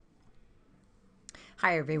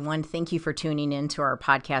Hi, everyone. Thank you for tuning in to our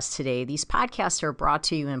podcast today. These podcasts are brought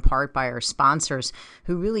to you in part by our sponsors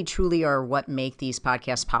who really truly are what make these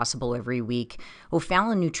podcasts possible every week.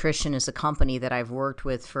 O'Fallon Nutrition is a company that I've worked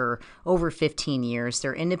with for over 15 years.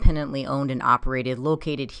 They're independently owned and operated,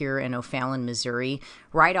 located here in O'Fallon, Missouri,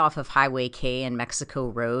 right off of Highway K and Mexico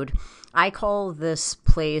Road. I call this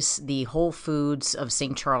place the Whole Foods of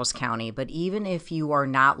St. Charles County, but even if you are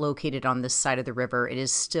not located on this side of the river, it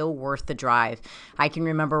is still worth the drive. I can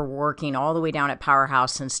remember working all the way down at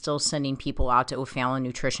Powerhouse and still sending people out to O'Fallon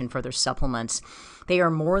Nutrition for their supplements. They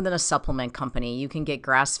are more than a supplement company. You can get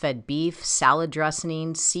grass-fed beef, salad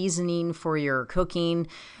dressing, seasoning for your cooking,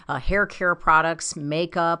 hair care products,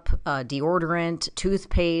 makeup, deodorant,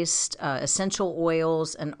 toothpaste, essential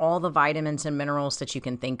oils, and all the vitamins and minerals that you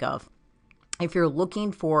can think of. If you're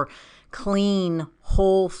looking for clean,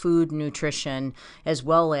 whole food nutrition, as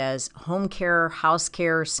well as home care, house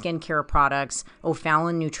care, skincare products,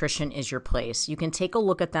 O'Fallon Nutrition is your place. You can take a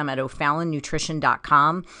look at them at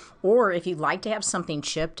o'fallonnutrition.com, or if you'd like to have something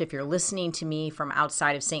shipped, if you're listening to me from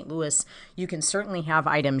outside of St. Louis, you can certainly have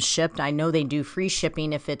items shipped. I know they do free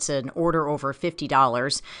shipping if it's an order over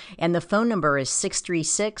 $50, and the phone number is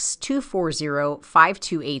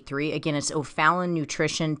 636-240-5283. Again, it's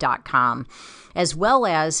o'fallonnutrition.com. As well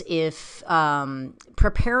as if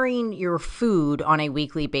preparing your food on a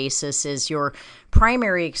weekly basis is your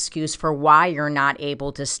primary excuse for why you're not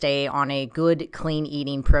able to stay on a good, clean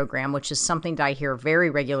eating program, which is something that I hear very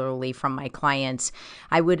regularly from my clients,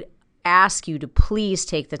 I would ask you to please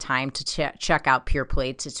take the time to check out Pure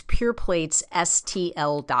Plates. It's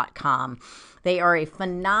pureplatesstl.com. They are a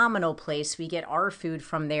phenomenal place. We get our food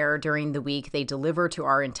from there during the week. They deliver to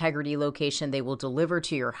our Integrity location. They will deliver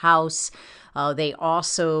to your house. They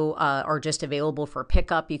also are just available for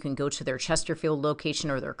pickup. You can go to their Chesterfield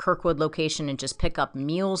location or their Kirkwood location and just pick up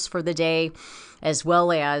meals for the day, as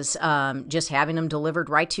well as just having them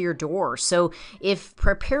delivered right to your door. So if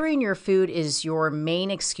preparing your food is your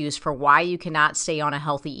main excuse for why you cannot stay on a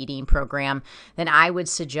healthy eating program, then I would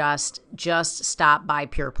suggest just stop by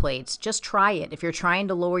Pure Plates. Just try it. If you're trying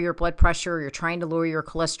to lower your blood pressure, you're trying to lower your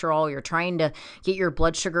cholesterol, you're trying to get your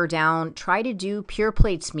blood sugar down, try to do Pure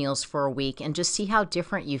Plates meals for a week and just see how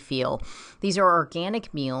different you feel. These are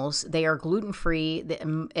organic meals. They are gluten-free.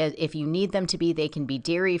 If you need them to be, they can be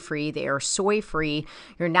dairy-free. They are soy-free.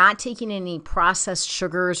 You're not taking any processed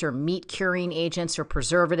sugars or meat-curing agents or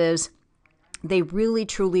preservatives. They really,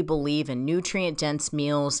 truly believe in nutrient-dense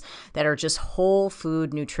meals that are just whole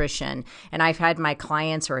food nutrition. And I've had my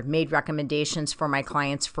clients, or I've made recommendations for my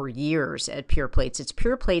clients for years at Pure Plates. It's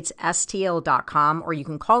pureplatesstl.com, or you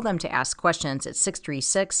can call them to ask questions at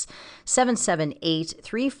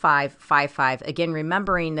 636-778-3555. Again,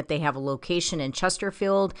 remembering that they have a location in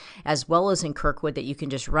Chesterfield as well as in Kirkwood that you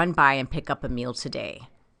can just run by and pick up a meal today.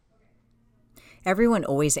 Everyone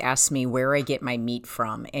always asks me where I get my meat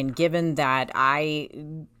from, and given that I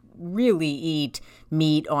really eat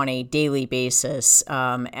meat on a daily basis,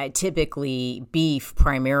 typically beef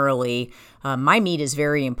primarily, my meat is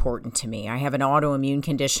very important to me. I have an autoimmune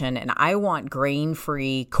condition and I want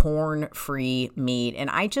grain-free, corn-free meat, and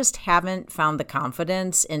I just haven't found the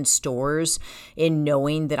confidence in stores in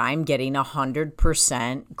knowing that I'm getting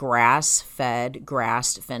 100% grass-fed,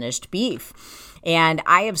 grass-finished beef. And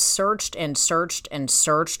I have searched and searched and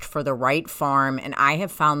searched for the right farm, and I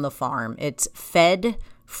have found the farm. It's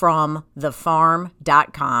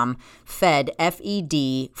fedfromthefarm.com, fed,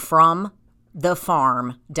 F-E-D, from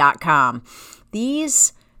thefarm.com.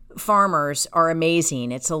 These farmers are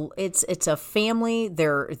amazing. It's a family.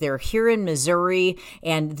 They're here in Missouri,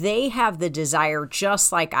 and they have the desire,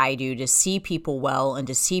 just like I do, to see people well and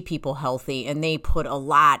to see people healthy, and they put a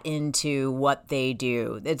lot into what they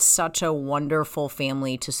do. It's such a wonderful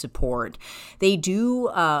family to support. They do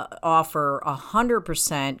offer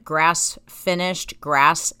 100% grass-finished,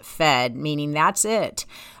 grass-fed, meaning that's it.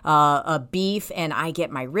 A beef, and I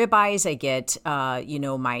get my ribeyes, I get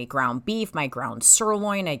my ground beef, my ground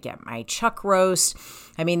sirloin, I get my chuck roast.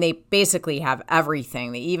 I mean, they basically have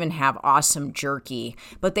everything. They even have awesome jerky,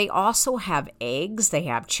 but they also have eggs, they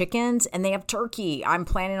have chickens, and they have turkey. I'm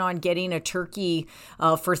planning on getting a turkey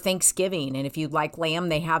for Thanksgiving, and if you'd like lamb,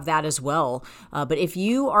 they have that as well. But if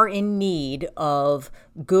you are in need of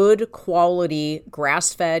good quality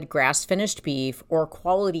grass-fed, grass-finished beef, or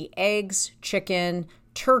quality eggs, chicken,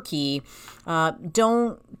 turkey,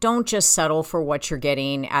 don't just settle for what you're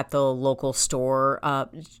getting at the local store.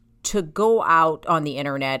 to go out on the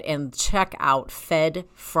internet and check out Fed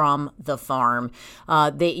from the Farm.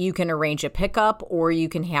 That you can arrange a pickup or you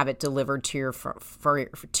can have it delivered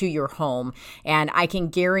to your home. And I can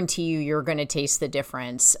guarantee you're going to taste the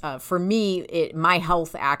difference. For me, my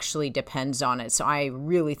health actually depends on it. So I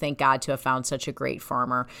really thank God to have found such a great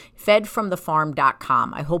farmer.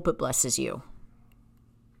 Fedfromthefarm.com. I hope it blesses you.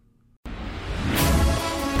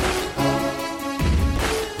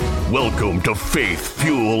 Welcome to Faith,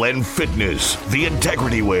 Fuel, and Fitness, the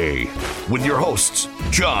Integrity Way, with your hosts,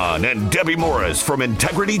 John and Debbie Morris from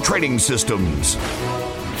Integrity Training Systems.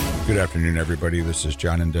 Good afternoon, everybody. This is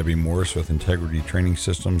John and Debbie Morris with Integrity Training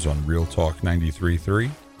Systems on Real Talk 93.3.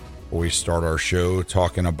 Always start our show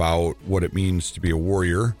talking about what it means to be a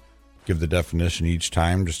warrior. Give the definition each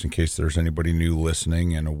time, just in case there's anybody new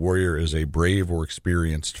listening. And a warrior is a brave or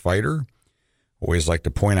experienced fighter. Always like to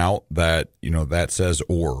point out that, that says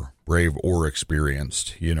or, brave or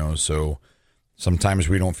experienced, so sometimes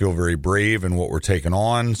we don't feel very brave in what we're taking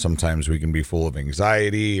on. Sometimes we can be full of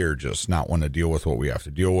anxiety or just not want to deal with what we have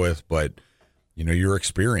to deal with. But, you're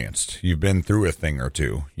experienced. You've been through a thing or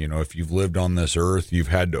two. If you've lived on this earth, you've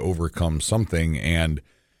had to overcome something. And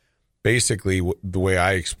basically, the way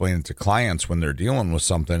I explain it to clients when they're dealing with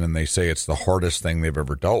something and they say it's the hardest thing they've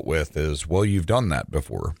ever dealt with is, well, you've done that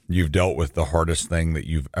before. You've dealt with the hardest thing that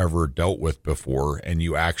you've ever dealt with before, and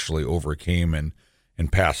you actually overcame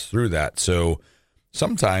and passed through that. So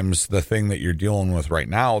sometimes the thing that you're dealing with right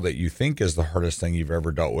now that you think is the hardest thing you've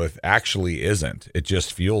ever dealt with actually isn't. It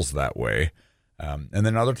just feels that way. And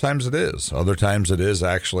then other times it is. Other times it is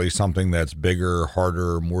actually something that's bigger,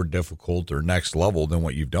 harder, more difficult, or next level than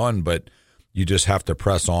what you've done, but you just have to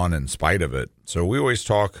press on in spite of it. So we always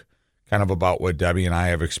talk kind of about what Debbie and I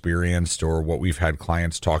have experienced or what we've had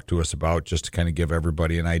clients talk to us about, just to kind of give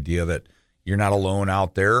everybody an idea that you're not alone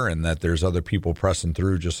out there and that there's other people pressing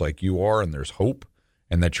through just like you are, and there's hope,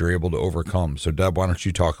 and that you're able to overcome. So Deb, why don't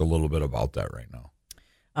you talk a little bit about that right now?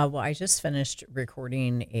 Well, I just finished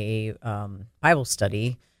recording a Bible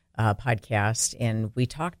study podcast, and we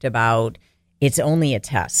talked about It's Only a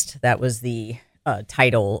Test. That was the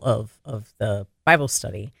title of the Bible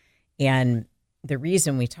study. And the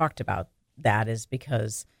reason we talked about that is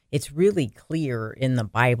because it's really clear in the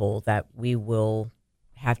Bible that we will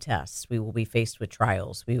have tests. We will be faced with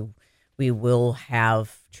trials. We will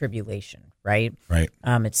have tribulation, right? Right.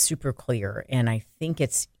 It's super clear. And I think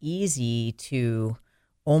it's easy to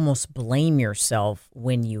almost blame yourself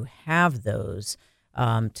when you have those,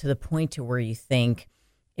 to the point to where you think,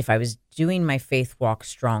 if I was doing my faith walk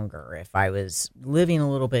stronger, if I was living a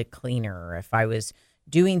little bit cleaner, if I was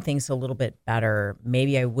doing things a little bit better,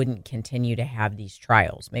 maybe I wouldn't continue to have these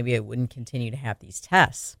trials. Maybe I wouldn't continue to have these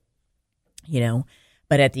tests,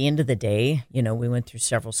 But at the end of the day, we went through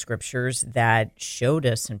several scriptures that showed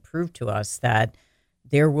us and proved to us that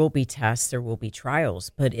there will be tests, there will be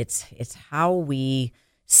trials, but it's how we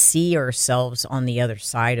see ourselves on the other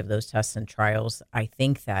side of those tests and trials. I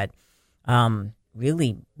think that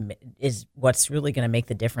really is what's really going to make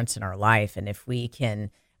the difference in our life. And if we can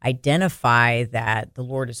identify that the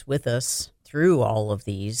Lord is with us through all of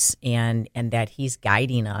these and that He's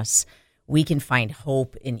guiding us, we can find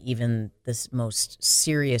hope in even this most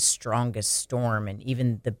serious, strongest storm and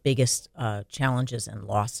even the biggest challenges and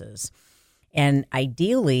losses. And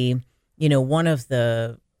ideally, one of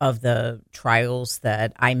the trials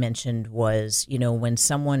that I mentioned was, when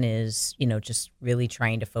someone is, just really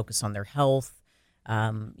trying to focus on their health.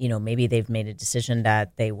 Maybe they've made a decision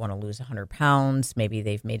that they want to lose 100 pounds. Maybe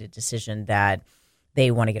they've made a decision that they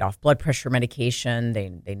want to get off blood pressure medication.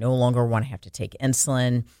 They no longer want to have to take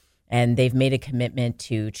insulin. And they've made a commitment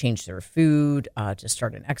to change their food, to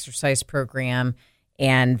start an exercise program.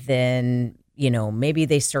 And then, maybe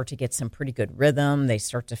they start to get some pretty good rhythm. They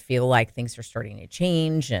start to feel like things are starting to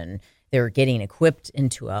change and they're getting equipped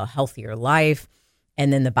into a healthier life.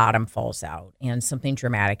 And then the bottom falls out and something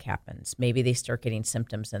dramatic happens. Maybe they start getting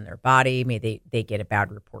symptoms in their body. Maybe they get a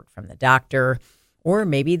bad report from the doctor. Or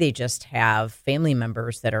maybe they just have family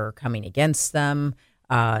members that are coming against them,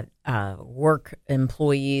 work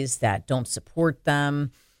employees that don't support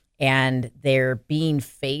them, and they're being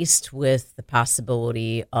faced with the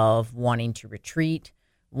possibility of wanting to retreat,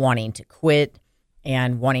 wanting to quit,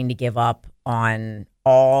 and wanting to give up on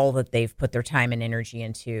all that they've put their time and energy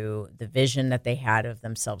into, the vision that they had of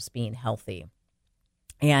themselves being healthy.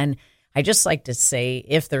 And I just like to say,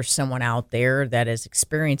 if there's someone out there that is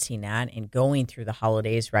experiencing that and going through the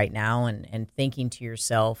holidays right now and thinking to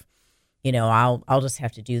yourself, I'll just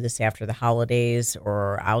have to do this after the holidays,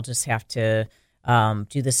 or I'll just have to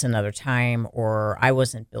do this another time, or I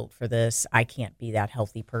wasn't built for this. I can't be that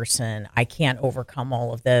healthy person. I can't overcome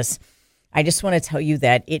all of this. I just want to tell you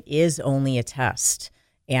that it is only a test,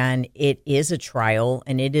 and it is a trial,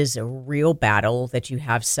 and it is a real battle that you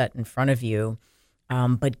have set in front of you.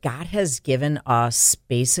 But God has given us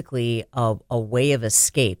basically a way of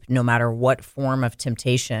escape, no matter what form of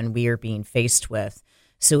temptation we are being faced with.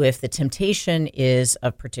 So if the temptation is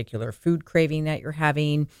a particular food craving that you're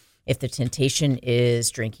having, if the temptation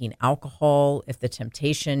is drinking alcohol, if the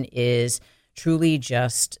temptation is truly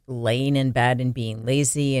just laying in bed and being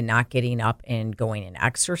lazy and not getting up and going and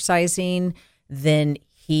exercising, then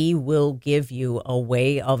He will give you a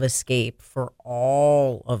way of escape for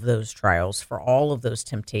all of those trials, for all of those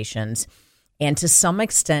temptations. And to some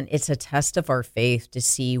extent, it's a test of our faith to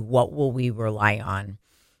see what will we rely on.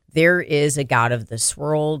 There is a God of this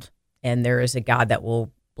world, and there is a God that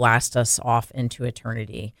will blast us off into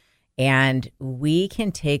eternity. And we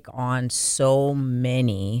can take on so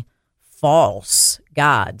many false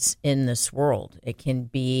gods in this world. It can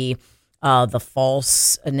be the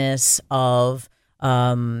falseness of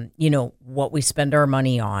what we spend our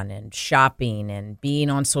money on, and shopping and being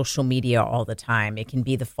on social media all the time. It can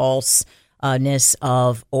be the falseness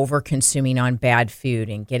of over consuming on bad food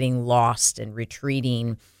and getting lost and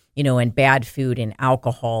retreating, in bad food and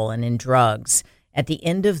alcohol and in drugs. At the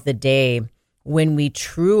end of the day, when we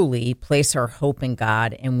truly place our hope in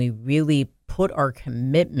God and we really put our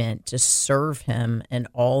commitment to serve Him in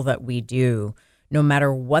all that we do, no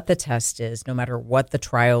matter what the test is, no matter what the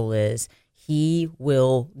trial is, He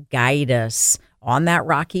will guide us on that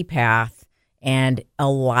rocky path and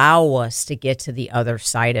allow us to get to the other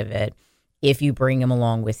side of it if you bring Him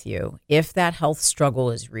along with you. If that health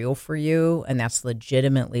struggle is real for you and that's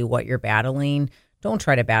legitimately what you're battling, don't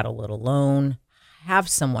try to battle it alone. Have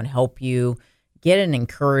someone help you. Get an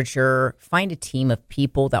encourager. Find a team of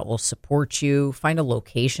people that will support you. Find a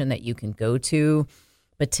location that you can go to.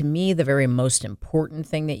 But to me, the very most important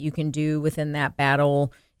thing that you can do within that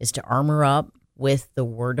battle is to armor up with the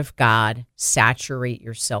Word of God, saturate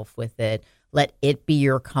yourself with it, let it be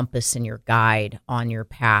your compass and your guide on your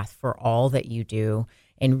path for all that you do,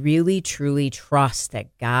 and really, truly trust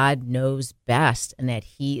that God knows best and that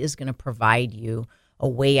He is going to provide you a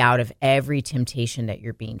way out of every temptation that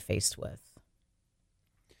you're being faced with.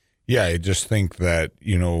 Yeah, I just think that,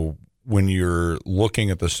 when you're looking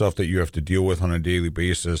at the stuff that you have to deal with on a daily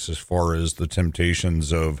basis, as far as the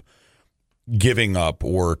temptations of giving up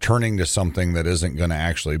or turning to something that isn't going to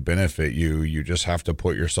actually benefit you, you just have to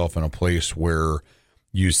put yourself in a place where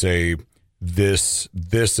you say, this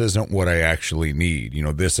isn't what I actually need.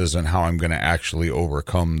 This isn't how I'm going to actually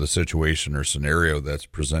overcome the situation or scenario that's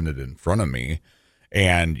presented in front of me.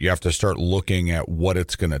 And you have to start looking at what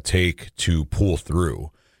it's going to take to pull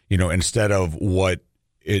through, instead of what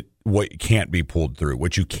can't be pulled through,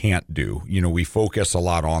 what you can't do. We focus a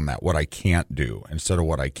lot on that, what I can't do, instead of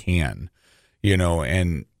what I can.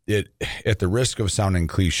 And it, at the risk of sounding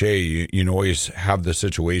cliche, you always have the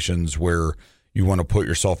situations where you want to put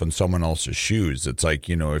yourself in someone else's shoes. It's like,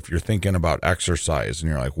 if you're thinking about exercise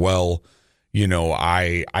and you're like, well,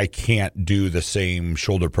 I can't do the same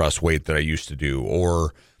shoulder press weight that I used to do,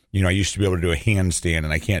 or, I used to be able to do a handstand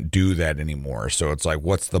and I can't do that anymore. So it's like,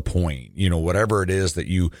 what's the point? Whatever it is that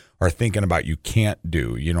you are thinking about, you can't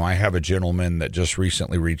do. I have a gentleman that just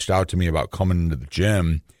recently reached out to me about coming into the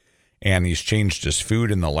gym, and he's changed his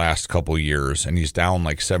food in the last couple of years, and he's down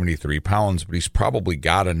like 73 pounds, but he's probably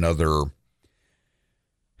got another,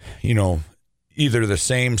 either the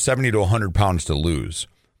same 70 to 100 pounds to lose.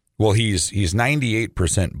 Well, he's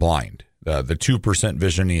 98% blind. The 2%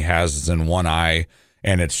 vision he has is in one eye,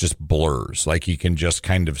 and it's just blurs. Like he can just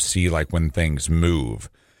kind of see like when things move.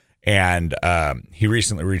 And he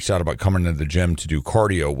recently reached out about coming to the gym to do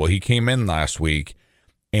cardio. Well, he came in last week,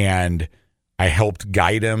 and I helped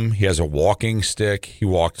guide him. He has a walking stick. He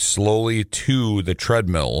walked slowly to the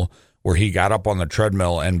treadmill, where he got up on the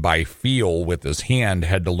treadmill and by feel with his hand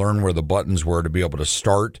had to learn where the buttons were to be able to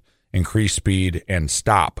start, increase speed, and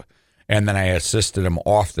stop. And then I assisted him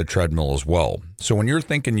off the treadmill as well. So when you're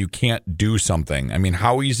thinking you can't do something, I mean,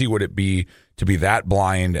 how easy would it be to be that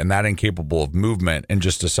blind and that incapable of movement and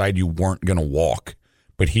just decide you weren't going to walk?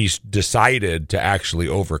 But he's decided to actually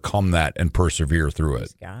overcome that and persevere through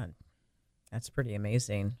it. God, that's pretty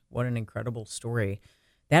amazing. What an incredible story.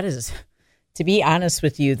 That is, to be honest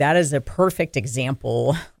with you, that is a perfect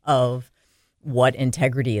example of what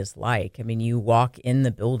integrity is like. I mean, you walk in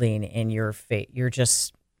the building and you're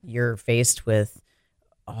faced with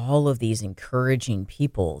all of these encouraging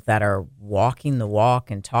people that are walking the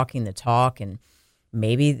walk and talking the talk and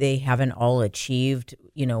Maybe they haven't all achieved,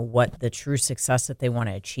 what the true success that they want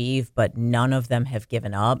to achieve, but none of them have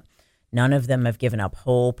given up. None of them have given up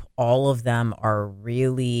hope. All of them are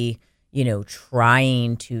really,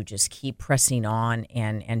 trying to just keep pressing on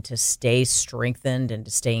and to stay strengthened and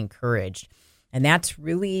to stay encouraged. And that's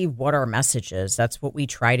really what our message is. That's what we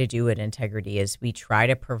try to do at Integrity, is we try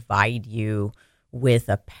to provide you with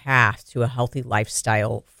a path to a healthy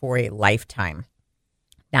lifestyle for a lifetime,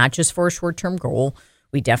 not just for a short-term goal.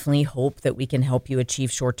 We definitely hope that we can help you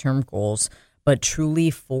achieve short-term goals, but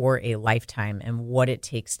truly for a lifetime, and what it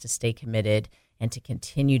takes to stay committed and to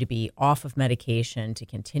continue to be off of medication, to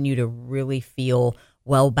continue to really feel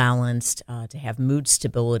well-balanced, to have mood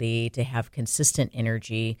stability, to have consistent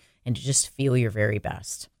energy, and to just feel your very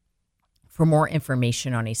best. For more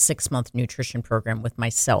information on a 6-month nutrition program with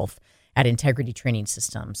myself at Integrity Training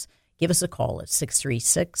Systems, give us a call at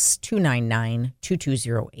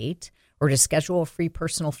 636-299-2208, or to schedule a free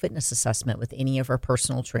personal fitness assessment with any of our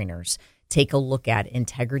personal trainers. Take a look at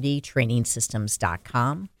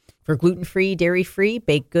integritytrainingsystems.com. For gluten-free, dairy-free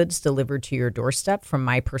baked goods delivered to your doorstep from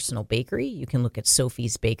my personal bakery, you can look at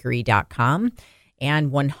sophiesbakery.com.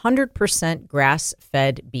 And 100%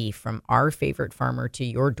 grass-fed beef from our favorite farmer to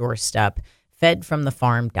your doorstep,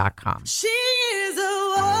 fedfromthefarm.com. She is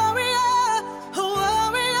a warrior,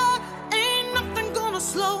 ain't nothing gonna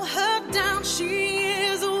slow her down. She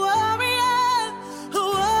is a warrior, yeah.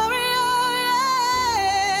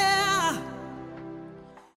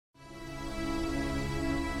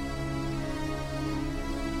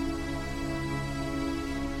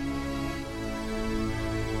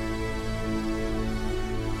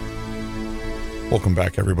 Welcome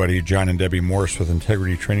back, everybody. John and Debbie Morris with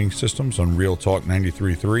Integrity Training Systems on Real Talk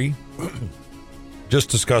 93.3. Just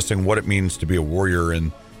discussing what it means to be a warrior.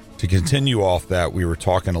 And to continue off that, we were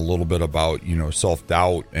talking a little bit about,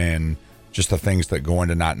 self-doubt and just the things that go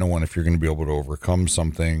into not knowing if you're going to be able to overcome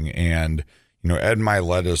something. And, Ed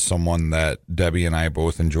Milet is someone that Debbie and I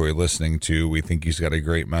both enjoy listening to. We think he's got a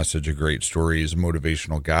great message, a great story. He's a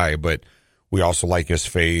motivational guy, but we also like his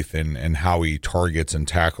faith and how he targets and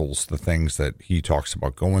tackles the things that he talks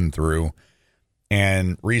about going through.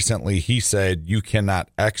 And recently he said, you cannot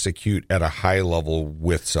execute at a high level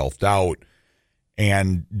with self-doubt.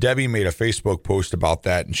 And Debbie made a Facebook post about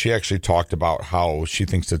that. And she actually talked about how she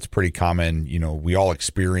thinks it's pretty common. We all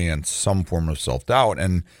experience some form of self-doubt.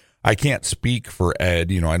 And I can't speak for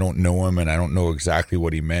Ed. I don't know him and I don't know exactly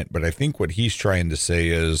what he meant. But I think what he's trying to say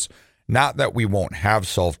is, not that we won't have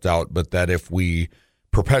self-doubt, but that if we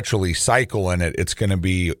perpetually cycle in it, it's going to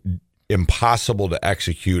be impossible to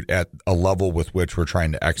execute at a level with which we're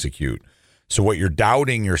trying to execute. So what you're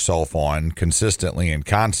doubting yourself on consistently and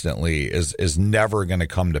constantly is never going to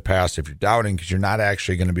come to pass if you're doubting, because you're not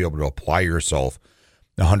actually going to be able to apply yourself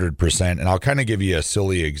 100%. And I'll kind of give you a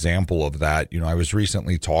silly example of that. I was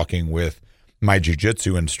recently talking with my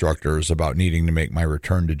jiu-jitsu instructors about needing to make my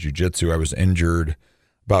return to jiu-jitsu. I was injured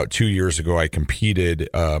about 2 years ago. I competed,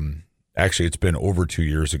 actually it's been over 2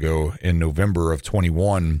 years ago, in November of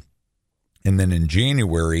 21. And then in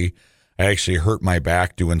January, I actually hurt my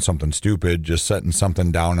back doing something stupid, just setting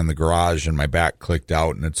something down in the garage, and my back clicked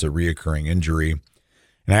out, and it's a reoccurring injury.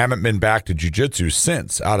 And I haven't been back to jiu-jitsu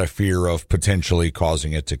since, out of fear of potentially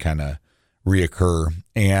causing it to kind of reoccur.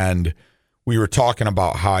 And we were talking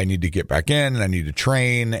about how I need to get back in and I need to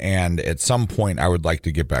train. And at some point I would like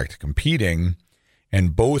to get back to competing.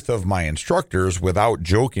 And both of my instructors, without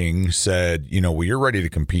joking, said, well, you're ready to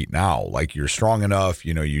compete now. Like, you're strong enough,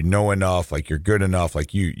 you know enough, like you're good enough,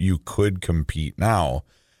 like you could compete now.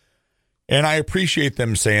 And I appreciate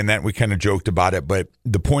them saying that. We kind of joked about it. But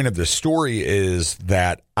the point of the story is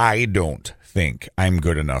that I don't think I'm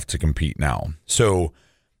good enough to compete now. So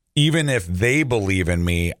even if they believe in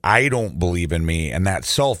me, I don't believe in me. And that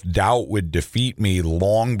self-doubt would defeat me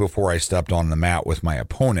long before I stepped on the mat with my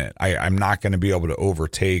opponent. I'm not going to be able to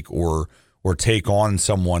overtake or take on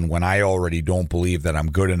someone when I already don't believe that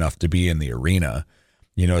I'm good enough to be in the arena.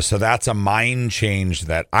 So that's a mind change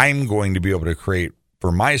that I'm going to be able to create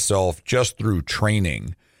for myself just through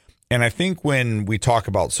training. And I think when we talk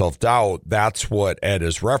about self-doubt, that's what Ed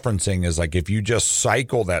is referencing, is like, if you just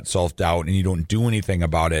cycle that self-doubt and you don't do anything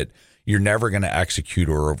about it, you're never going to execute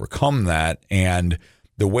or overcome that. And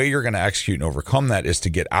the way you're going to execute and overcome that is to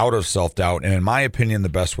get out of self-doubt. And in my opinion, the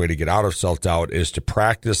best way to get out of self-doubt is to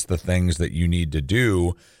practice the things that you need to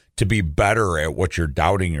do to be better at what you're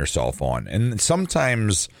doubting yourself on. And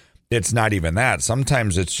sometimes it's not even that.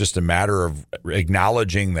 Sometimes it's just a matter of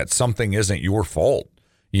acknowledging that something isn't your fault.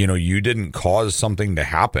 You didn't cause something to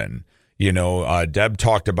happen. Deb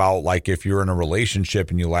talked about, like, if you're in a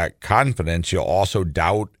relationship and you lack confidence, you'll also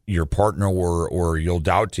doubt your partner or you'll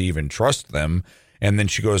doubt to even trust them. And then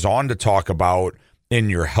she goes on to talk about in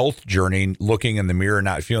your health journey, looking in the mirror,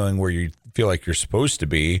 not feeling where you feel like you're supposed to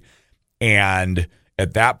be. And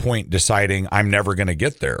at that point, deciding I'm never going to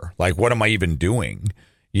get there. Like, what am I even doing?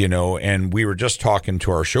 And we were just talking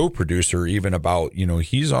to our show producer even about,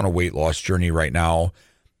 he's on a weight loss journey right now.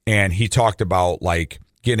 And he talked about, like,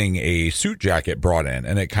 getting a suit jacket brought in,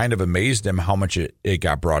 and it kind of amazed him how much it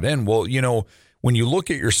got brought in. Well, when you look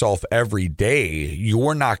at yourself every day,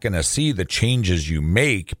 you're not going to see the changes you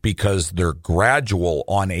make because they're gradual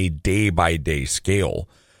on a day-by-day scale.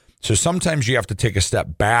 So sometimes you have to take a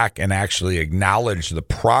step back and actually acknowledge the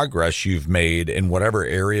progress you've made in whatever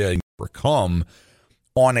area you overcome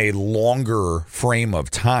on a longer frame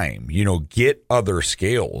of time. Get other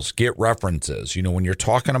scales, get references. When you're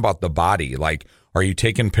talking about the body, like, are you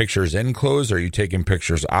taking pictures in clothes? Are you taking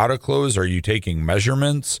pictures out of clothes? Are you taking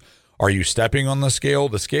measurements? Are you stepping on the scale?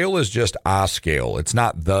 The scale is just a scale. It's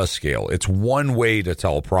not the scale. It's one way to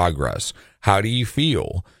tell progress. How do you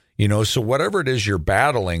feel? So whatever it is you're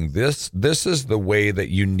battling, this is the way that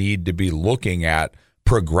you need to be looking at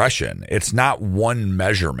progression. It's not one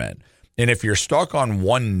measurement. And if you're stuck on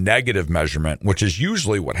one negative measurement, which is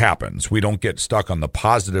usually what happens, we don't get stuck on the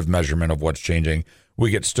positive measurement of what's changing.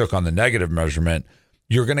 We get stuck on the negative measurement.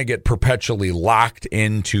 You're going to get perpetually locked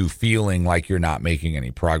into feeling like you're not making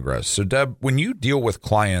any progress. So, Deb, when you deal with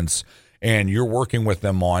clients and you're working with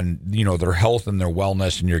them on, their health and their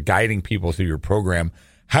wellness, and you're guiding people through your program,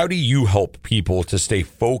 how do you help people to stay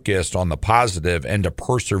focused on the positive and to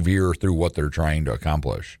persevere through what they're trying to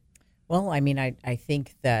accomplish? Well, I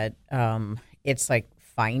think that it's like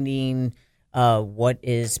finding what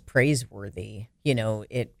is praiseworthy.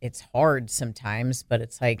 It's hard sometimes, but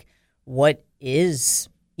it's like, what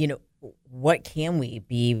can we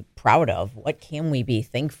be proud of? What can we be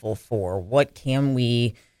thankful for? What can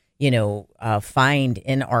we, find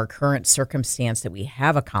in our current circumstance that we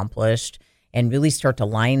have accomplished, and really start to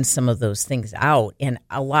line some of those things out. And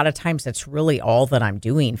a lot of times that's really all that I'm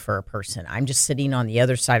doing for a person. I'm just sitting on the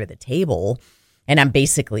other side of the table, and I'm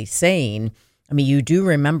basically saying, you do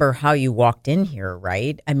remember how you walked in here,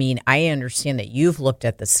 right? I understand that you've looked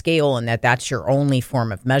at the scale and that's your only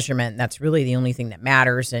form of measurement. And that's really the only thing that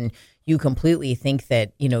matters. And you completely think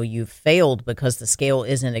that, you've failed because the scale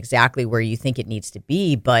isn't exactly where you think it needs to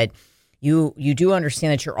be. But you do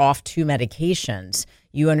understand that you're off 2 medications.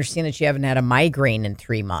 You understand that you haven't had a migraine in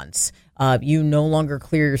 3 months. You no longer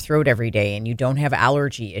clear your throat every day, and you don't have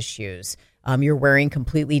allergy issues. You're wearing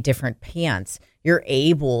completely different pants. You're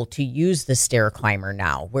able to use the stair climber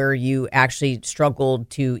now, where you actually struggled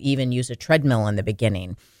to even use a treadmill in the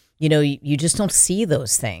beginning. You just don't see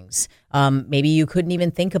those things. Maybe you couldn't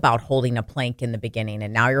even think about holding a plank in the beginning,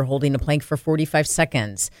 and now you're holding a plank for 45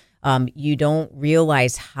 seconds. You don't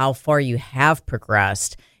realize how far you have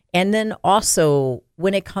progressed. And then also,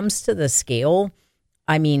 when it comes to the scale,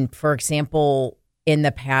 for example, in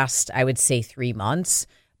the past, I would say 3 months,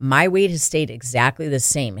 my weight has stayed exactly the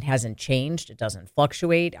same. It hasn't changed. It doesn't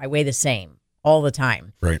fluctuate. I weigh the same all the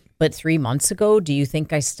time. Right. But 3 months ago, do you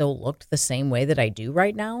think I still looked the same way that I do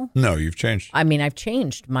right now? No, you've changed. I've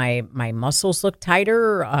changed. My muscles look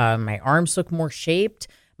tighter. My arms look more shaped.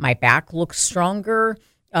 My back looks stronger.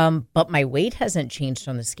 But my weight hasn't changed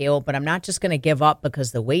on the scale. But I'm not just going to give up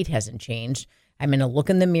because the weight hasn't changed. I'm going to look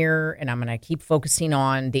in the mirror, and I'm going to keep focusing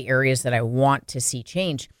on the areas that I want to see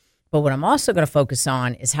change. But what I'm also going to focus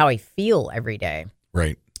on is how I feel every day.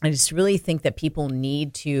 Right. I just really think that people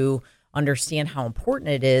need to understand how important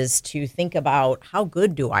it is to think about, how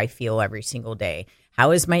good do I feel every single day?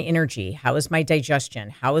 How is my energy? How is my digestion?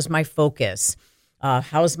 How is my focus?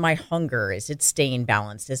 How is my hunger? Is it staying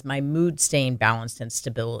balanced? Is my mood staying balanced and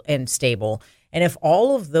stable? And if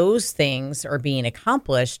all of those things are being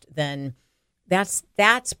accomplished, then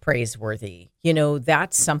that's praiseworthy.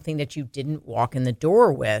 That's something that you didn't walk in the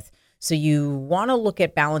door with. So you want to look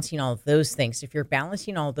at balancing all of those things. If you're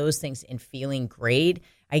balancing all of those things and feeling great,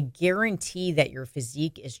 I guarantee that your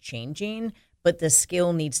physique is changing, but the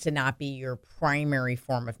scale needs to not be your primary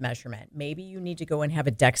form of measurement. Maybe you need to go and have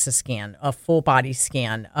a DEXA scan, a full body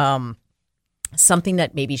scan, something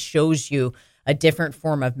that maybe shows you a different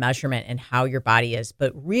form of measurement and how your body is,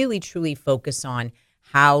 but really truly focus on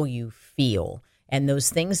how you feel. And those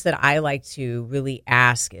things that I like to really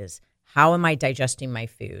ask is, how am I digesting my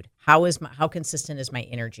food? How consistent is my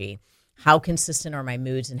energy? How consistent are my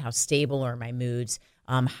moods, and how stable are my moods?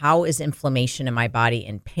 How is inflammation in my body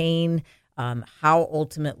and pain? How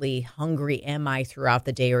ultimately hungry am I throughout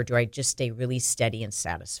the day, or do I just stay really steady and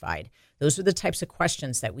satisfied? Those are the types of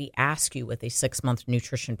questions that we ask you with a 6-month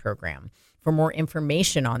nutrition program. For more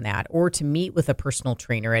information on that, or to meet with a personal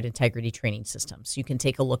trainer at Integrity Training Systems, you can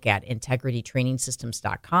take a look at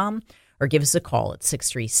integritytrainingsystems.com or give us a call at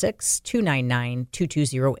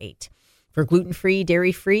 636-299-2208. For gluten-free,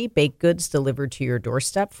 dairy-free baked goods delivered to your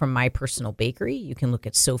doorstep from my personal bakery, you can look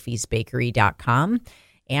at sophiesbakery.com.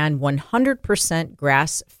 And 100%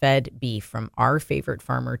 grass-fed beef from our favorite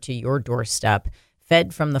farmer to your doorstep,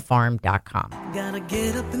 fedfromthefarm.com. Gotta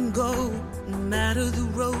get up and go, no matter the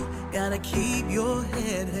road. Gotta keep your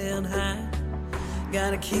head held high.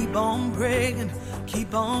 Gotta keep on praying,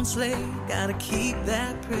 keep on slaying. Gotta keep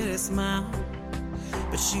that pretty smile.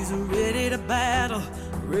 But she's ready to battle,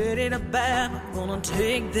 gonna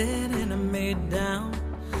take that enemy down.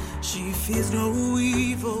 She fears no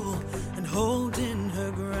evil and holding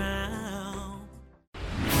her ground.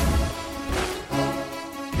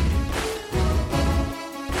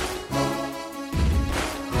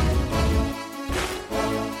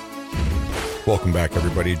 Welcome back,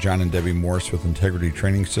 everybody. John and Debbie Morris with Integrity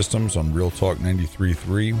Training Systems on Real Talk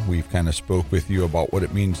 93.3. We've kind of spoke with you about what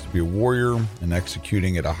it means to be a warrior and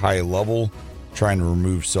executing at a high level, trying to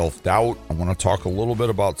remove self-doubt. I want to talk a little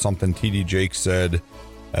bit about something T.D. Jakes said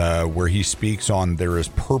where he speaks on there is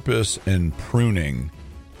purpose in pruning.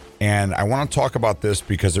 And I want to talk about this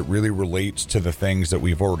because it really relates to the things that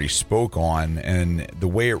we've already spoke on. And the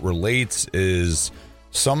way it relates is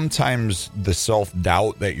sometimes the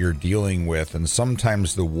self-doubt that you're dealing with and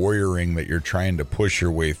sometimes the warrioring that you're trying to push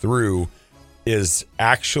your way through is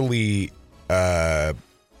actually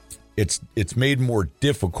it's made more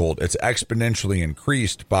difficult. It's exponentially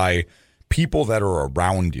increased by people that are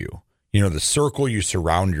around you. You know, the circle you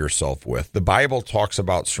surround yourself with. The Bible talks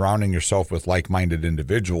about surrounding yourself with like-minded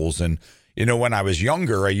individuals. And, you know, when I was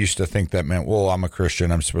younger, I used to think that meant, well, I'm a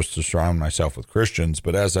Christian, I'm supposed to surround myself with Christians.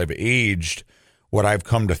 But as I've aged, what I've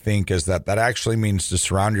come to think is that that actually means to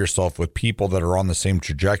surround yourself with people that are on the same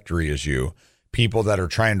trajectory as you, people that are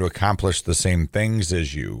trying to accomplish the same things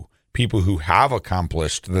as you, people who have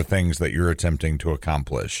accomplished the things that you're attempting to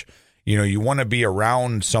accomplish. You know, you want to be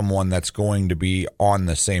around someone that's going to be on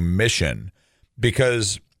the same mission,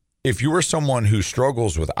 because if you are someone who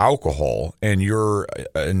struggles with alcohol and your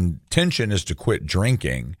intention is to quit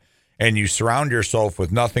drinking and you surround yourself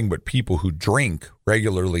with nothing but people who drink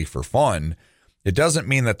regularly for fun, it doesn't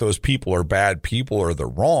mean that those people are bad people or they're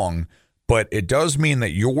wrong, but it does mean that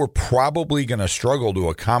you're probably going to struggle to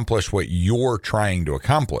accomplish what you're trying to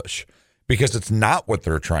accomplish, because it's not what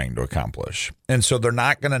they're trying to accomplish. And so they're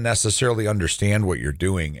not going to necessarily understand what you're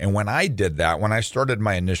doing. And when I did that, when I started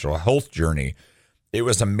my initial health journey, it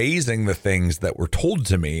was amazing the things that were told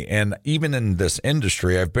to me. And even in this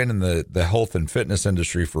industry, I've been in the health and fitness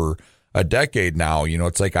industry for a decade now. You know,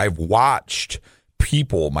 it's like I've watched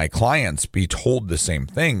people, my clients, be told the same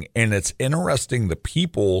thing. And it's interesting, the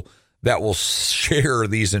people that will share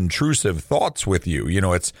these intrusive thoughts with you. You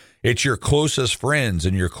know, it's your closest friends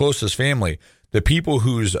and your closest family, the people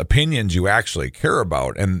whose opinions you actually care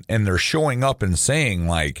about. And they're showing up and saying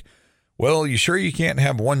like, well, you sure you can't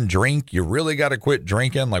have one drink? You really got to quit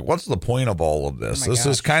drinking? Like, what's the point of all of this? This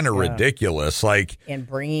is kind of ridiculous. Like, and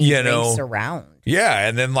bringing drinks around. Yeah,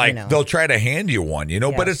 and then like they'll try to hand you one,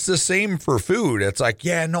 but it's the same for food. It's like,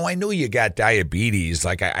 yeah, no, I know you got diabetes.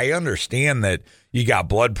 Like, I understand that you got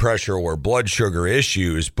blood pressure or blood sugar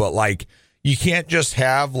issues, but like you can't just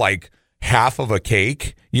have like half of a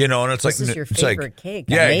cake, and it's this like is your favorite cake.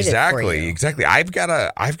 Yeah, exactly. I've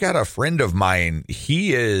got a friend of mine.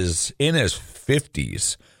 He is in his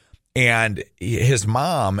 50s, and his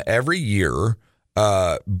mom every year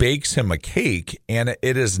bakes him a cake, and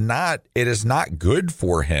it is not good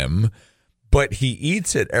for him, but he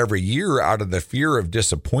eats it every year out of the fear of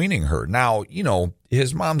disappointing her. Now,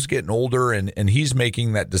 his mom's getting older, and he's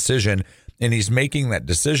making that decision. And he's making that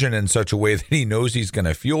decision in such a way that he knows he's going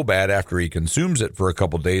to feel bad after he consumes it for a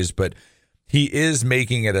couple of days, but he is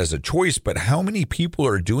making it as a choice. But how many people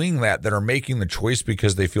are doing that are making the choice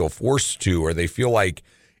because they feel forced to, or they feel like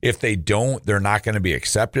if they don't, they're not going to be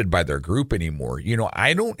accepted by their group anymore?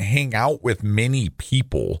 I don't hang out with many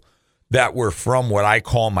people that were from what I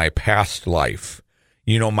call my past life,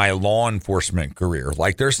 my law enforcement career.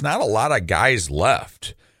 Like, there's not a lot of guys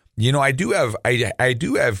left. I do have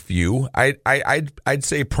few. I'd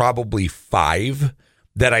say probably 5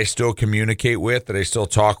 that I still communicate with, that I still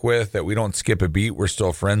talk with, that we don't skip a beat. We're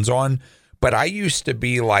still friends on. But I used to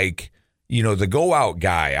be like, the go out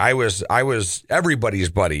guy. I was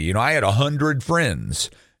everybody's buddy. I had 100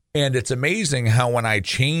 friends, and it's amazing how when I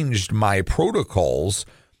changed my protocols,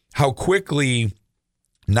 how quickly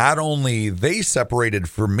not only they separated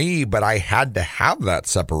from me, but I had to have that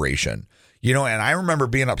separation. And I remember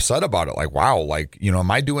being upset about it. Like, wow, like, am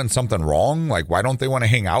I doing something wrong? Like, why don't they want to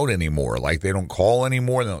hang out anymore? Like, they don't call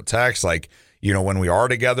anymore. They don't text. Like, when we are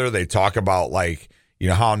together, they talk about like,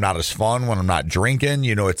 how I'm not as fun when I'm not drinking.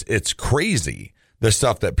 It's crazy, the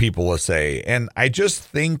stuff that people will say. And I just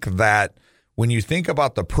think that when you think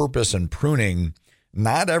about the purpose in pruning,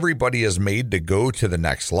 not everybody is made to go to the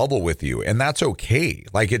next level with you. And that's okay.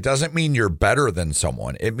 Like, it doesn't mean you're better than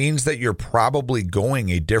someone. It means that you're probably going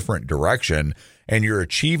a different direction and you're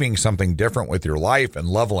achieving something different with your life and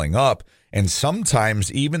leveling up. And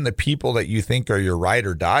sometimes even the people that you think are your ride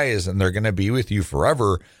or dies and they're going to be with you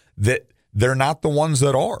forever, that they're not the ones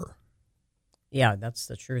that are. Yeah, that's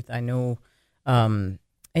the truth. I know in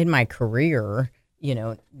my career,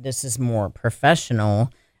 this is more professional.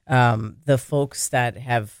 The folks that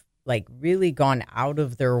have like really gone out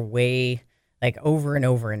of their way, like over and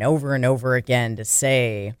over and over and over again to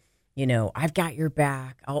say, I've got your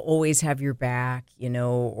back. I'll always have your back,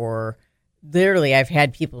 or literally I've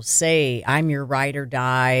had people say, I'm your ride or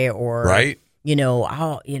die, or, right.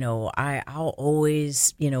 I'll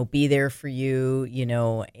always, be there for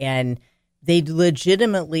you, and they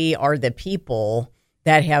legitimately are the people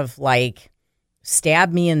that have like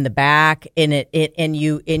stabbed me in the back, and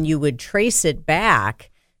you would trace it back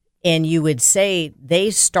and you would say they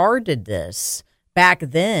started this back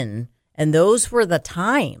then. And those were the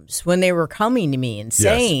times when they were coming to me and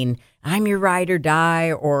saying, yes, I'm your ride or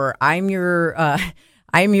die, or I've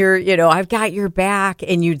got your back.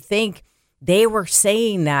 And you'd think they were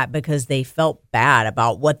saying that because they felt bad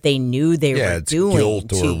about what they knew they were doing.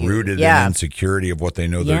 Guilt or rooted in insecurity of what they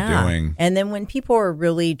know they're doing. And then when people are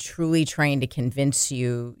really, truly trying to convince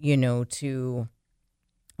you, to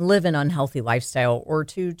live an unhealthy lifestyle or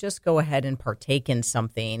to just go ahead and partake in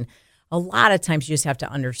something, a lot of times you just have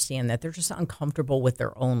to understand that they're just uncomfortable with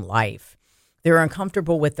their own life. They're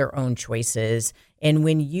uncomfortable with their own choices. And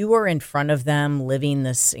when you are in front of them living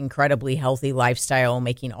this incredibly healthy lifestyle,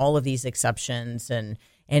 making all of these exceptions and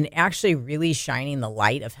actually really shining the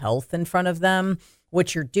light of health in front of them,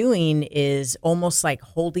 what you're doing is almost like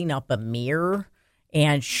holding up a mirror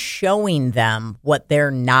and showing them what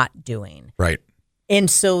they're not doing. Right. And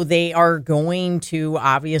so they are going to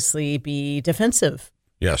obviously be defensive.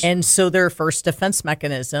 Yes. And so their first defense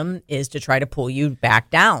mechanism is to try to pull you back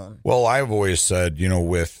down. Well, I've always said,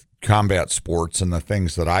 with combat sports and the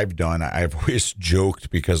things that I've done, I've always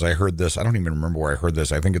joked because I heard this. I don't even remember where I heard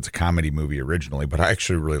this. I think it's a comedy movie originally, but I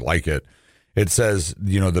actually really like it. It says,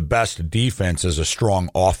 the best defense is a strong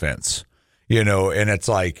offense, and it's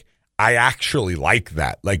like, I actually like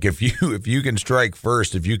that. Like if you can strike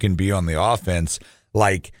first, if you can be on the offense,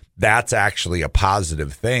 like that's actually a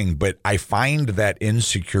positive thing. But I find that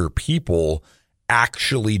insecure people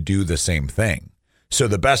actually do the same thing. So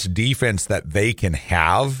the best defense that they can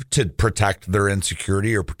have to protect their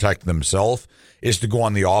insecurity or protect themselves is to go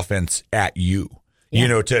on the offense at you,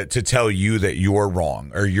 to tell you that you're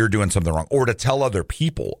wrong or you're doing something wrong, or to tell other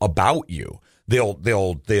people about you.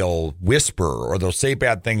 They'll whisper or they'll say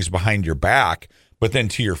bad things behind your back, but then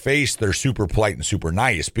to your face, they're super polite and super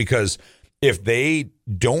nice. Because if they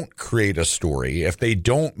don't create a story, if they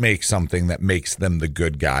don't make something that makes them the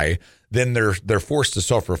good guy, then they're forced to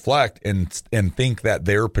self-reflect and think that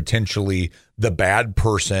they're potentially the bad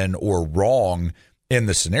person or wrong in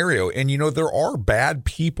the scenario. And, there are bad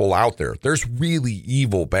people out there. There's really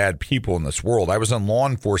evil, bad people in this world. I was in law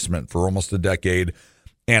enforcement for almost a decade,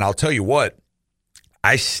 and I'll tell you what,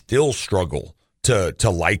 I still struggle to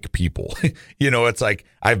like people. It's like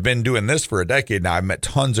I've been doing this for a decade now. I've met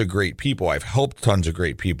tons of great people. I've helped tons of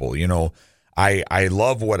great people. I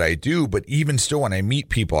love what I do, but even still when I meet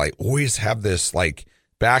people, I always have this like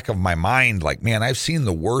back of my mind, like, man, I've seen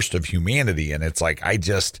the worst of humanity. And it's like,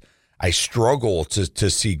 I struggle to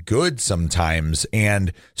see good sometimes.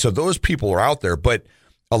 And so those people are out there, but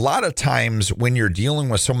a lot of times when you're dealing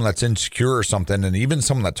with someone that's insecure or something, and even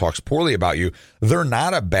someone that talks poorly about you, they're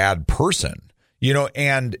not a bad person.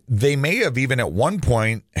 And they may have even at one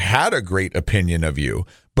point had a great opinion of you,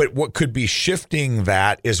 but what could be shifting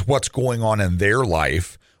that is what's going on in their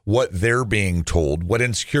life, what they're being told, what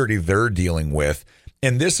insecurity they're dealing with.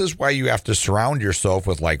 And this is why you have to surround yourself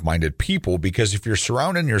with like-minded people, because if you're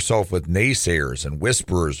surrounding yourself with naysayers and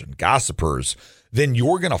whisperers and gossipers, then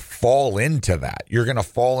you're going to fall into that. You're going to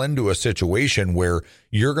fall into a situation where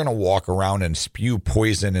you're going to walk around and spew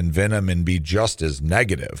poison and venom and be just as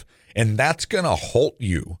negative. And that's going to halt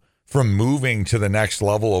you from moving to the next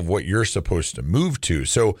level of what you're supposed to move to.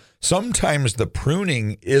 So sometimes the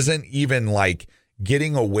pruning isn't even like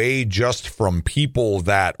getting away just from people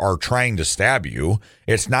that are trying to stab you.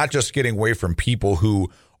 It's not just getting away from people who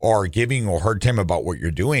are giving you a hard time about what you're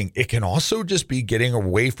doing. It can also just be getting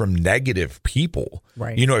away from negative people.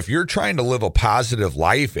 Right. You know, if you're trying to live a positive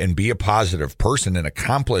life and be a positive person and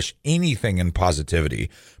accomplish anything in positivity,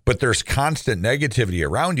 but there's constant negativity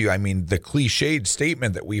around you. I mean, the cliched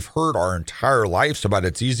statement that we've heard our entire lives about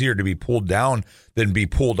it's easier to be pulled down than be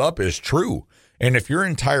pulled up is true. And if your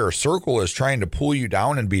entire circle is trying to pull you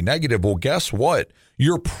down and be negative, well, guess what?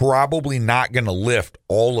 You're probably not going to lift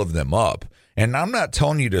all of them up. And I'm not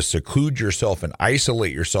telling you to seclude yourself and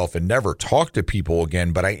isolate yourself and never talk to people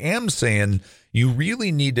again, but I am saying you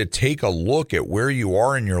really need to take a look at where you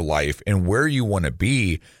are in your life and where you want to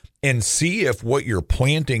be and see if what you're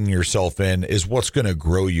planting yourself in is what's going to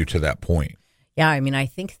grow you to that point. Yeah, I mean, I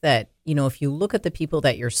think that, you know, if you look at the people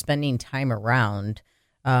that you're spending time around,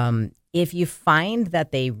 if you find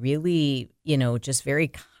that they really, you know, just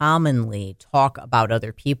very commonly talk about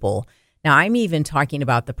other people. Now, I'm even talking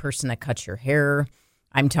about the person that cuts your hair.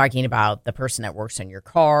 I'm talking about the person that works on your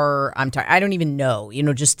car. I don't even know, you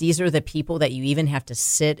know, just these are the people that you even have to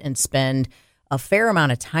sit and spend a fair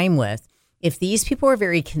amount of time with. If these people are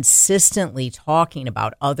very consistently talking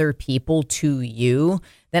about other people to you,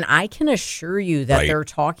 then I can assure you that they're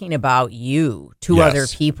talking about you to other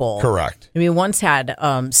people. Correct. I mean, once had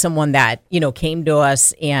someone that, you know, came to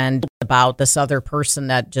us and about this other person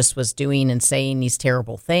that just was doing and saying these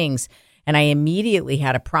terrible things. And I immediately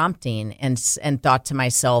had a prompting and thought to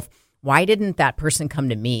myself, why didn't that person come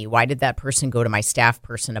to me? Why did that person go to my staff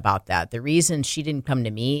person about that? The reason she didn't come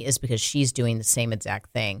to me is because she's doing the same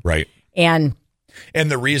exact thing. Right. And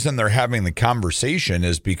the reason they're having the conversation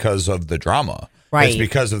is because of the drama. Right. It's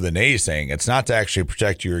because of the naysaying. It's not to actually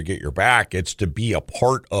protect you or get your back. It's to be a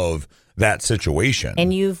part of that situation.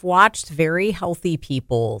 And you've watched very healthy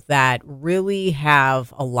people that really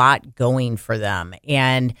have a lot going for them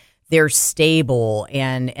and they're stable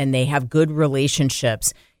and they have good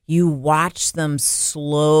relationships. You watch them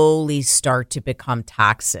slowly start to become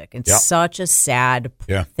toxic. It's such a sad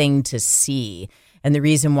thing to see. And the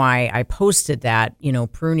reason why I posted that, you know,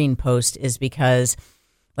 pruning post is because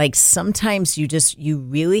like sometimes you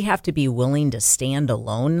really have to be willing to stand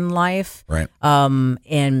alone in life. Right.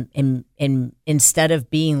 And instead of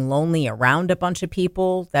being lonely around a bunch of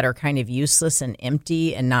people that are kind of useless and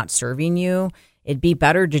empty and not serving you, it'd be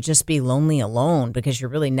better to just be lonely alone because you're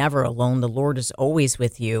really never alone. The Lord is always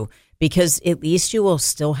with you because at least you will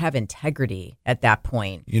still have integrity at that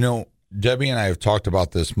point. You know, Debbie and I have talked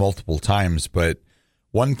about this multiple times, but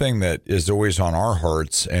one thing that is always on our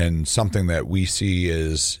hearts and something that we see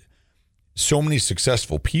is so many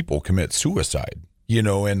successful people commit suicide, you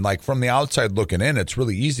know, and like from the outside looking in, it's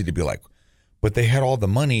really easy to be like, but they had all the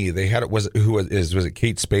money. They had it. Was it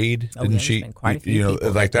Kate Spade? Didn't she? Quite a few you know,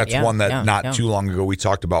 people like that's one that not too long ago we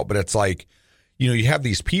talked about, but it's like, you know, you have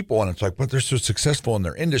these people and it's like, but they're so successful in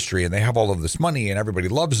their industry and they have all of this money and everybody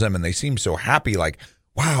loves them and they seem so happy. Like,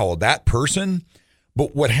 wow, that person.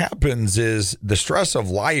 But what happens is the stress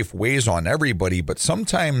of life weighs on everybody, but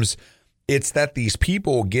sometimes it's that these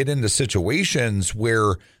people get into situations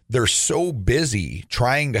where they're so busy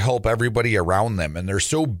trying to help everybody around them and they're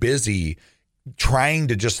so busy trying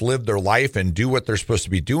to just live their life and do what they're supposed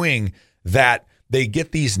to be doing that they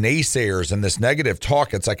get these naysayers and this negative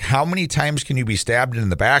talk. It's like, how many times can you be stabbed in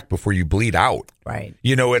the back before you bleed out? Right.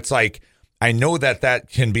 You know, it's like, I know that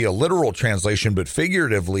can be a literal translation, but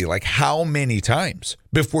figuratively, like how many times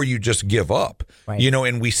before you just give up? Right. You know,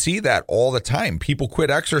 and we see that all the time. People quit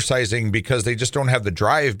exercising because they just don't have the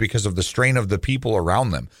drive because of the strain of the people around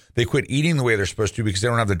them. They quit eating the way they're supposed to because they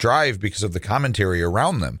don't have the drive because of the commentary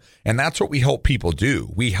around them. And that's what we help people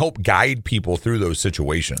do. We help guide people through those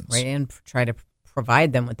situations. Right, and try to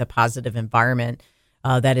provide them with a positive environment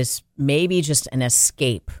that is maybe just an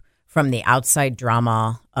escape from the outside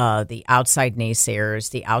drama, the outside naysayers,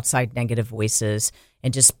 the outside negative voices,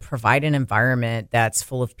 and just provide an environment that's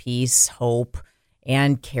full of peace, hope,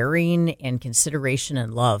 and caring and consideration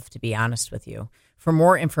and love, to be honest with you. For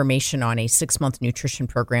more information on a 6-month nutrition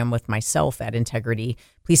program with myself at Integrity,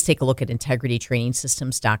 please take a look at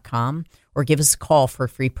integritytrainingsystems.com or give us a call for a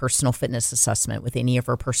free personal fitness assessment with any of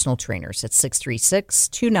our personal trainers at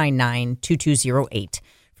 636-299-2208.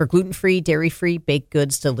 For gluten-free, dairy-free baked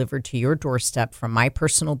goods delivered to your doorstep from my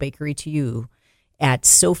personal bakery to you at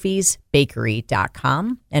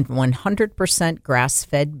sophiesbakery.com and 100%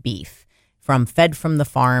 grass-fed beef from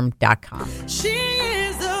fedfromthefarm.com. She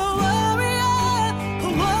is a warrior,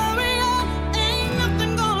 ain't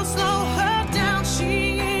nothing gonna slow her down.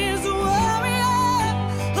 She is a warrior,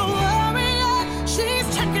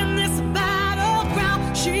 she's checking this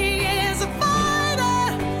battleground. She is a fighter.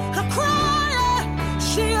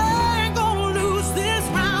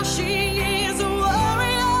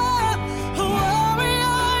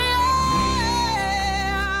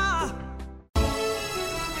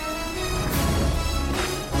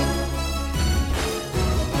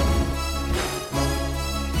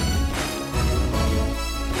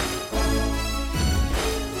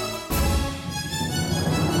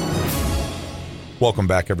 Welcome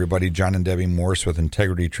back, everybody. John and Debbie Morris with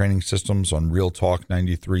Integrity Training Systems on Real Talk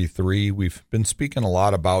 93.3. We've been speaking a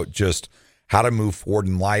lot about just how to move forward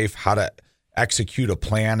in life, how to execute a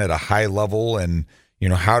plan at a high level, and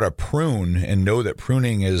how to prune and know that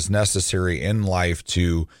pruning is necessary in life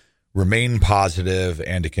to remain positive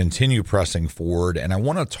and to continue pressing forward. And I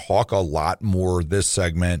want to talk a lot more this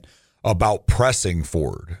segment about pressing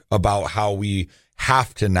forward, about how we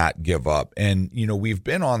have to not give up. And, we've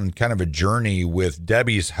been on kind of a journey with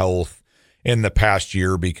Debbie's health in the past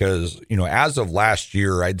year because, as of last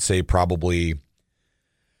year, I'd say probably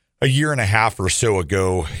a year and a half or so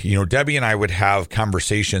ago, Debbie and I would have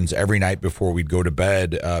conversations every night before we'd go to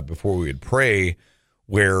bed, before we would pray,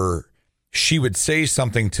 where she would say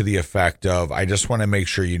something to the effect of, I just want to make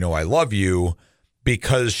sure you know I love you,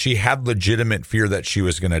 because she had legitimate fear that she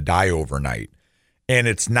was going to die overnight. And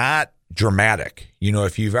it's not dramatic.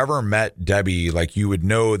 If you've ever met Debbie, you would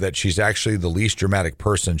know that she's actually the least dramatic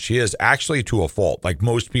person. She is actually to a fault.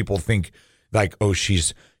 Most people think oh,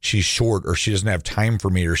 she's short, or she doesn't have time for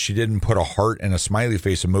me, or she didn't put a heart and a smiley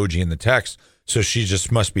face emoji in the text, so she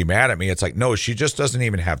just must be mad at me. It's no, she just doesn't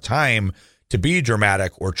even have time to be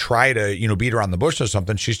dramatic or try to, beat around the bush or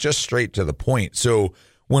something. She's just straight to the point. So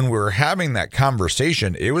when we were having that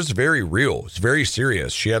conversation, it was very real. It was very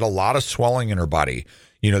serious. She had a lot of swelling in her body.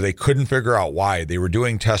 They couldn't figure out why. They were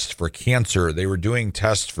doing tests for cancer. They were doing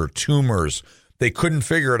tests for tumors. They couldn't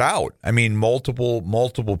figure it out. I mean, multiple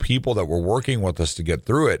people that were working with us to get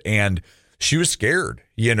through it. And she was scared,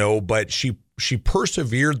 but she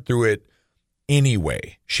persevered through it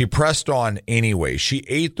anyway. She pressed on anyway. She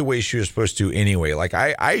ate the way she was supposed to anyway.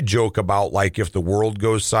 I joke about if the world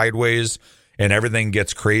goes sideways and everything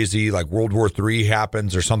gets crazy, World War III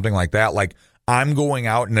happens or something like that, I'm going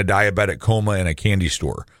out in a diabetic coma in a candy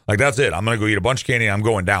store. That's it. I'm going to go eat a bunch of candy and I'm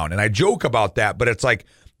going down. And I joke about that, but it's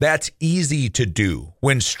that's easy to do.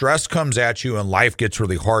 When stress comes at you and life gets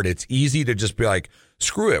really hard, it's easy to just be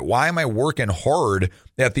screw it. Why am I working hard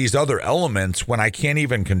at these other elements when I can't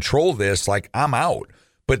even control this? I'm out.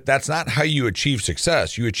 But that's not how you achieve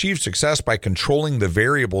success. You achieve success by controlling the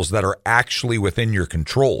variables that are actually within your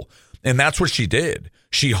control. And that's what she did.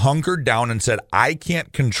 She hunkered down and said, I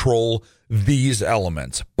can't control these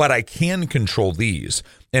elements, but I can control these.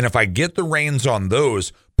 And if I get the reins on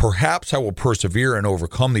those, perhaps I will persevere and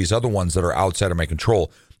overcome these other ones that are outside of my control.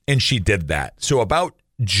 And she did that. So about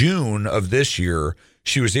June of this year,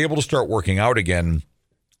 she was able to start working out again.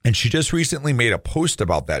 And she just recently made a post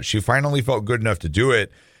about that. She finally felt good enough to do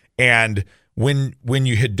it. And when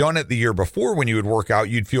you had done it the year before, when you would work out,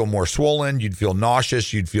 you'd feel more swollen, you'd feel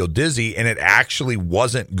nauseous, you'd feel dizzy, and it actually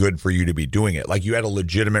wasn't good for you to be doing it. You had a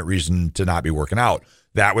legitimate reason to not be working out.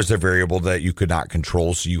 That was a variable that you could not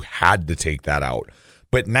control, so you had to take that out.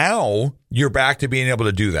 But now you're back to being able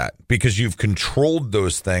to do that because you've controlled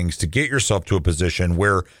those things to get yourself to a position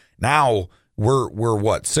where now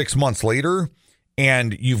we're 6 months later,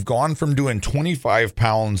 and you've gone from doing 25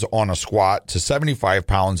 pounds on a squat to 75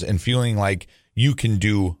 pounds and feeling like you can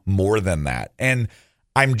do more than that. And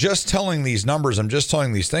I'm just telling these numbers, I'm just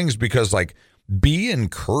telling these things because be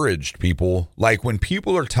encouraged, people. When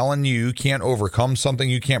people are telling you can't overcome something,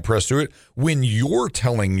 you can't press through it, when you're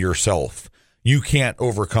telling yourself you can't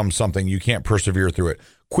overcome something, you can't persevere through it,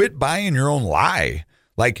 quit buying your own lie.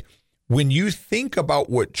 When you think about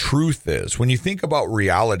what truth is, when you think about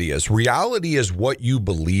reality is what you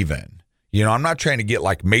believe in. I'm not trying to get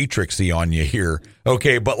Matrixy on you here.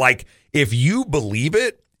 Okay. But if you believe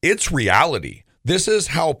it, it's reality. This is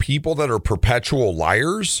how people that are perpetual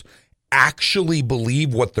liars actually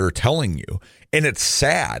believe what they're telling you. And it's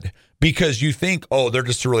sad because you think, oh, they're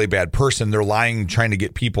just a really bad person. They're lying, trying to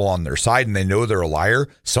get people on their side, and they know they're a liar.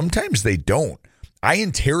 Sometimes they don't. I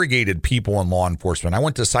interrogated people in law enforcement. I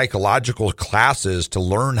went to psychological classes to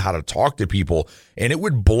learn how to talk to people, and it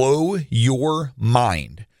would blow your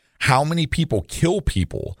mind how many people kill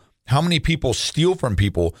people, how many people steal from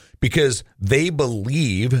people because they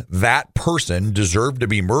believe that person deserved to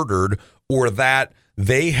be murdered or that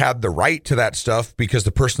they had the right to that stuff because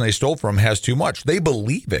the person they stole from has too much. They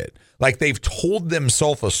believe it. They've told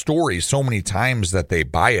themselves a story so many times that they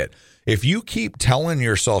buy it. If you keep telling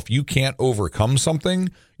yourself you can't overcome something,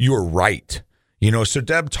 you're right. So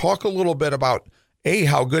Deb, talk a little bit about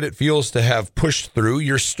how good it feels to have pushed through.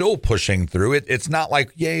 You're still pushing through it. It's not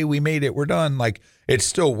yay, we made it, we're done. It's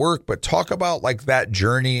still work, but talk about that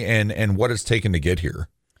journey and what it's taken to get here.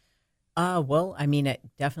 Well, it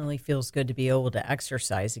definitely feels good to be able to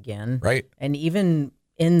exercise again. Right. And even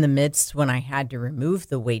in the midst when I had to remove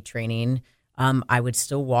the weight training, I would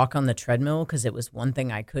still walk on the treadmill because it was one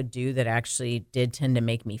thing I could do that actually did tend to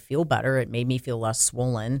make me feel better. It made me feel less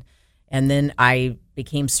swollen. And then I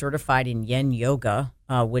became certified in yin yoga,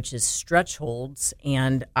 which is stretch holds.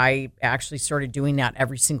 And I actually started doing that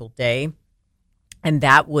every single day. And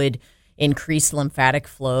that would increase lymphatic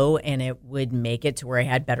flow, and it would make it to where I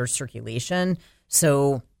had better circulation.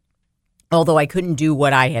 So although I couldn't do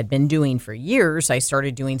what I had been doing for years, I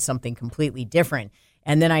started doing something completely different.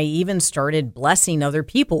 And then I even started blessing other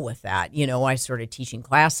people with that. You know, I started teaching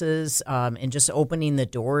classes and just opening the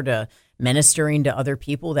door to ministering to other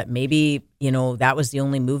people that maybe, you know, that was the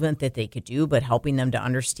only movement that they could do, but helping them to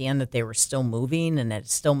understand that they were still moving and that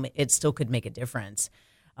it still could make a difference.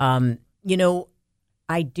 You know,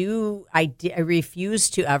 I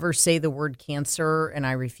refused to ever say the word cancer, and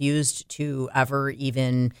I refused to ever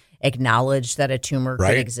even acknowledge that a tumor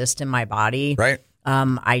could exist in my body. Right.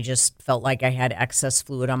 I just felt like I had excess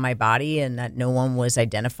fluid on my body and that no one was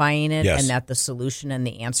identifying it, and that the solution and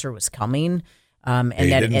the answer was coming. And you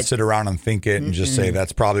that didn't sit around and think it and just say,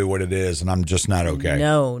 that's probably what it is, and I'm just not okay.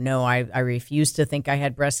 No. I refused to think I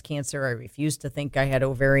had breast cancer. I refused to think I had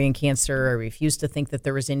ovarian cancer. I refused to think that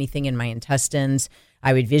there was anything in my intestines.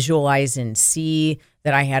 I would visualize and see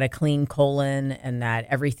that I had a clean colon and that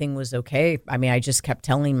everything was okay. I mean, I just kept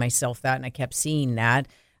telling myself that, and I kept seeing that.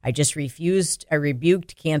 I just refused. I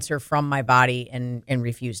rebuked cancer from my body and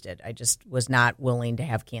refused it. I just was not willing to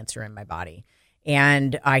have cancer in my body.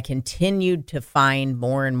 And I continued to find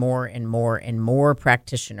more and more and more and more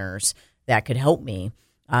practitioners that could help me.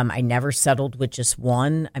 I never settled with just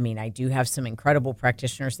one. I mean, I do have some incredible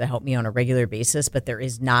practitioners that help me on a regular basis, but there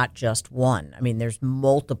is not just one. I mean, there's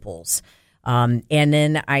multiples. And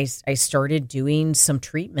then I started doing some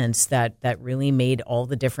treatments that really made all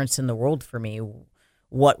the difference in the world for me.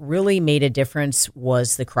 What really made a difference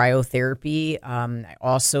was the cryotherapy. I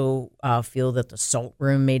also feel that the salt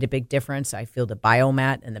room made a big difference. I feel the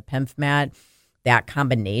biomat and the PEMF mat, that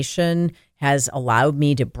combination has allowed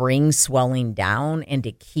me to bring swelling down and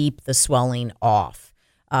to keep the swelling off.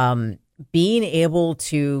 Being able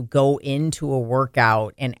to go into a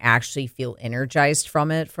workout and actually feel energized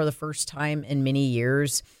from it for the first time in many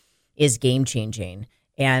years is game changing.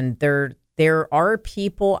 And there are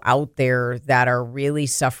people out there that are really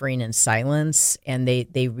suffering in silence, and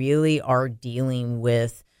they really are dealing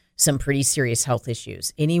with some pretty serious health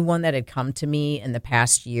issues. Anyone that had come to me in the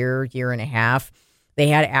past year and a half, they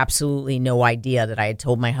had absolutely no idea that I had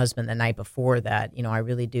told my husband the night before that, you know, I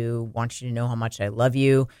really do want you to know how much I love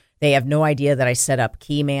you. They have no idea that I set up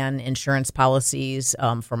Keyman insurance policies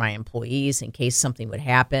for my employees in case something would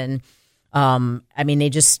happen. I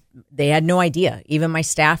mean, they had no idea. Even my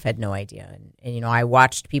staff had no idea. And, you know, I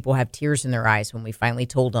watched people have tears in their eyes when we finally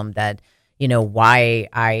told them that, you know, why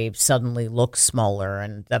I suddenly look smaller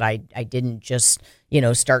and that I didn't just, you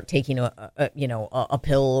know, start taking a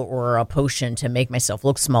pill or a potion to make myself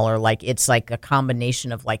look smaller. Like it's like a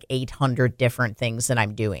combination of like 800 different things that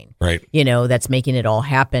I'm doing, right? You know, that's making it all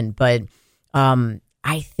happen. But,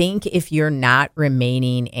 I think if you're not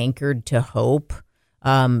remaining anchored to hope,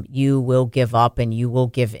 you will give up and you will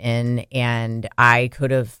give in. And I could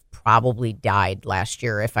have probably died last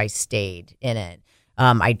year if I stayed in it.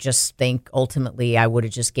 I just think ultimately I would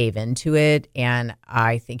have just gave into it, and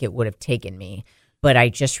I think it would have taken me, but I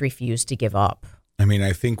just refused to give up. I mean,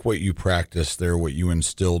 I think what you practiced there, what you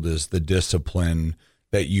instilled is the discipline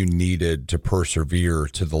that you needed to persevere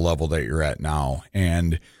to the level that you're at now.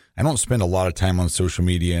 And I don't spend a lot of time on social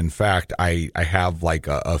media. In fact, I have like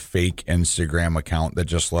a fake Instagram account that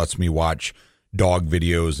just lets me watch dog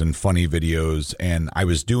videos and funny videos. And I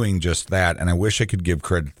was doing just that. And I wish I could give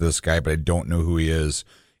credit to this guy, but I don't know who he is.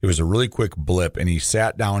 It was a really quick blip, and he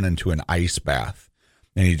sat down into an ice bath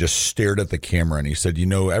and he just stared at the camera and he said, you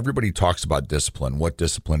know, everybody talks about discipline, what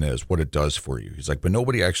discipline is, what it does for you. He's like, but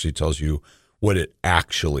nobody actually tells you what it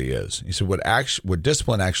actually is. He said, what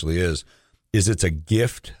discipline actually is it's a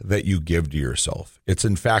gift that you give to yourself. It's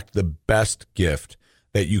in fact the best gift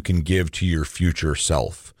that you can give to your future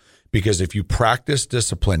self. Because if you practice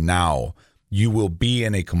discipline now, you will be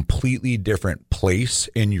in a completely different place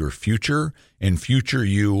in your future, and future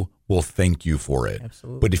you will thank you for it.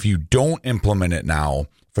 Absolutely. But if you don't implement it now,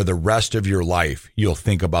 for the rest of your life, you'll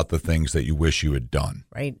think about the things that you wish you had done.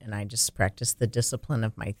 Right. And I just practice the discipline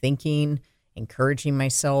of my thinking, encouraging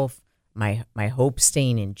myself, my hope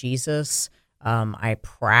staying in Jesus. I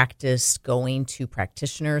practiced going to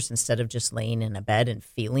practitioners instead of just laying in a bed and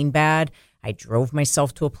feeling bad. I drove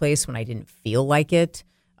myself to a place when I didn't feel like it.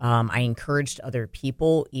 I encouraged other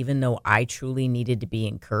people, even though I truly needed to be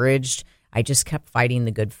encouraged. I just kept fighting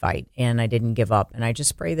the good fight, and I didn't give up. And I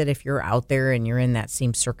just pray that if you're out there and you're in that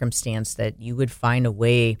same circumstance, that you would find a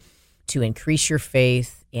way to increase your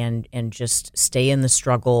faith and just stay in the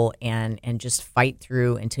struggle and just fight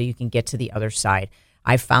through until you can get to the other side.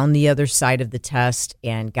 I found the other side of the test,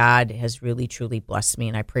 and God has really, truly blessed me,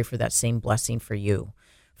 and I pray for that same blessing for you.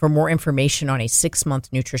 For more information on a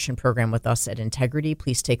 6-month nutrition program with us at Integrity,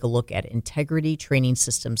 please take a look at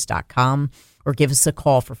integritytrainingsystems.com or give us a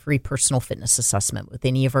call for free personal fitness assessment with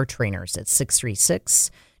any of our trainers at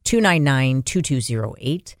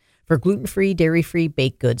 636-299-2208. For gluten-free, dairy-free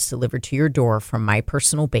baked goods delivered to your door from My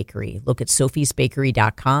Personal Bakery, look at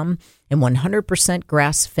sophiesbakery.com, and 100%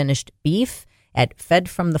 grass-finished beef at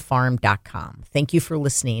fedfromthefarm.com. Thank you for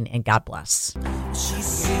listening, and God bless. She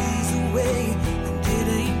sees a way and it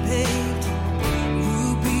ain't paved.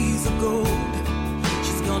 Rubies of gold.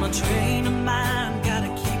 She's gonna trade